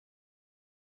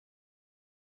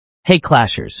Hey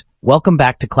Clashers, welcome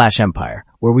back to Clash Empire,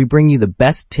 where we bring you the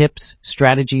best tips,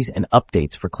 strategies, and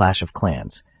updates for Clash of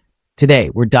Clans.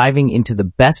 Today, we're diving into the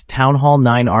best Town Hall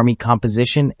 9 army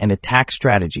composition and attack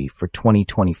strategy for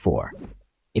 2024.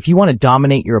 If you want to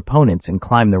dominate your opponents and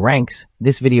climb the ranks,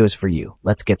 this video is for you.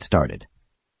 Let's get started.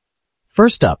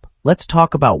 First up, let's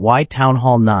talk about why Town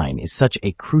Hall 9 is such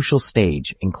a crucial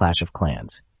stage in Clash of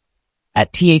Clans.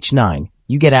 At TH9,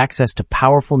 you get access to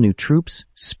powerful new troops,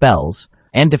 spells,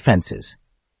 and defenses.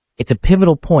 It's a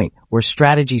pivotal point where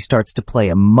strategy starts to play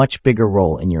a much bigger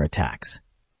role in your attacks.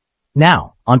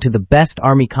 Now, onto the best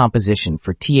army composition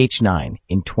for TH9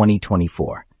 in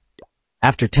 2024.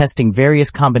 After testing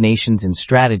various combinations and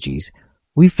strategies,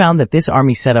 we've found that this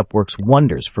army setup works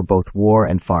wonders for both war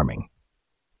and farming.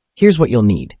 Here's what you'll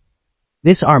need.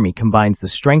 This army combines the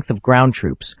strength of ground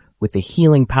troops with the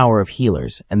healing power of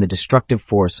healers and the destructive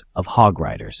force of hog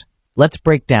riders. Let's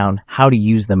break down how to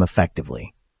use them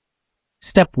effectively.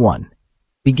 Step 1.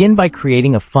 Begin by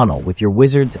creating a funnel with your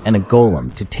wizards and a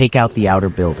golem to take out the outer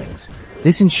buildings.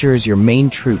 This ensures your main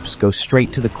troops go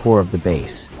straight to the core of the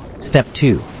base. Step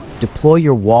 2. Deploy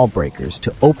your wall breakers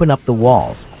to open up the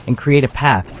walls and create a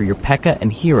path for your P.E.K.K.A.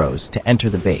 and heroes to enter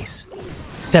the base.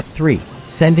 Step 3.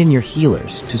 Send in your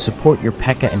healers to support your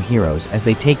P.E.K.K.A. and heroes as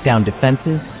they take down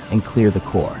defenses and clear the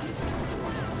core.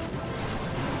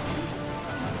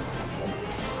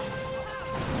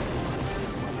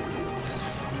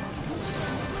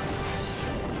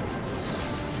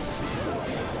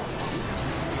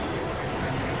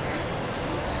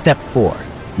 Step 4.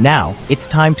 Now, it's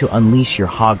time to unleash your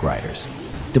hog riders.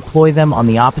 Deploy them on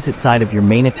the opposite side of your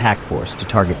main attack force to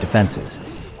target defenses.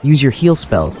 Use your heal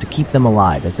spells to keep them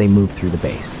alive as they move through the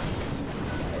base.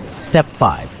 Step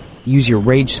 5. Use your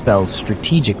rage spells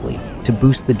strategically to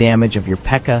boost the damage of your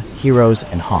P.E.K.K.A., heroes,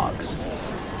 and hogs.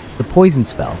 The poison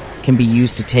spell can be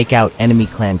used to take out enemy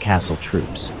clan castle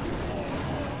troops.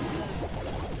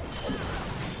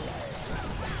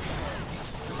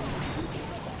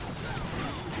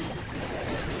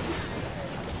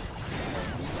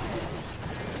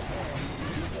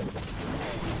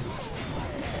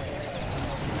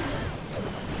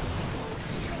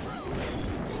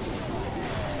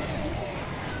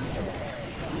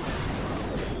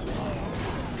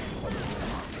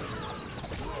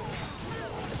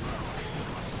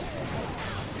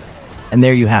 And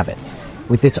there you have it.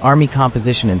 With this army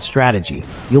composition and strategy,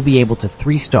 you'll be able to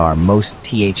 3-star most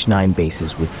TH9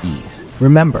 bases with ease.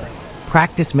 Remember,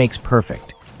 practice makes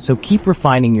perfect, so keep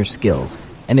refining your skills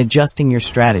and adjusting your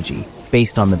strategy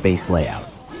based on the base layout.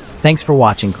 Thanks for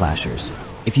watching, Clashers.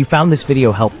 If you found this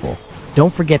video helpful,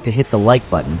 don't forget to hit the like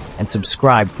button and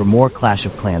subscribe for more Clash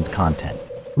of Clans content.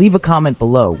 Leave a comment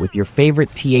below with your favorite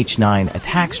TH9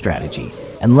 attack strategy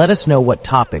and let us know what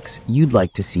topics you'd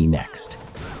like to see next.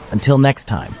 Until next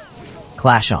time,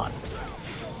 clash on.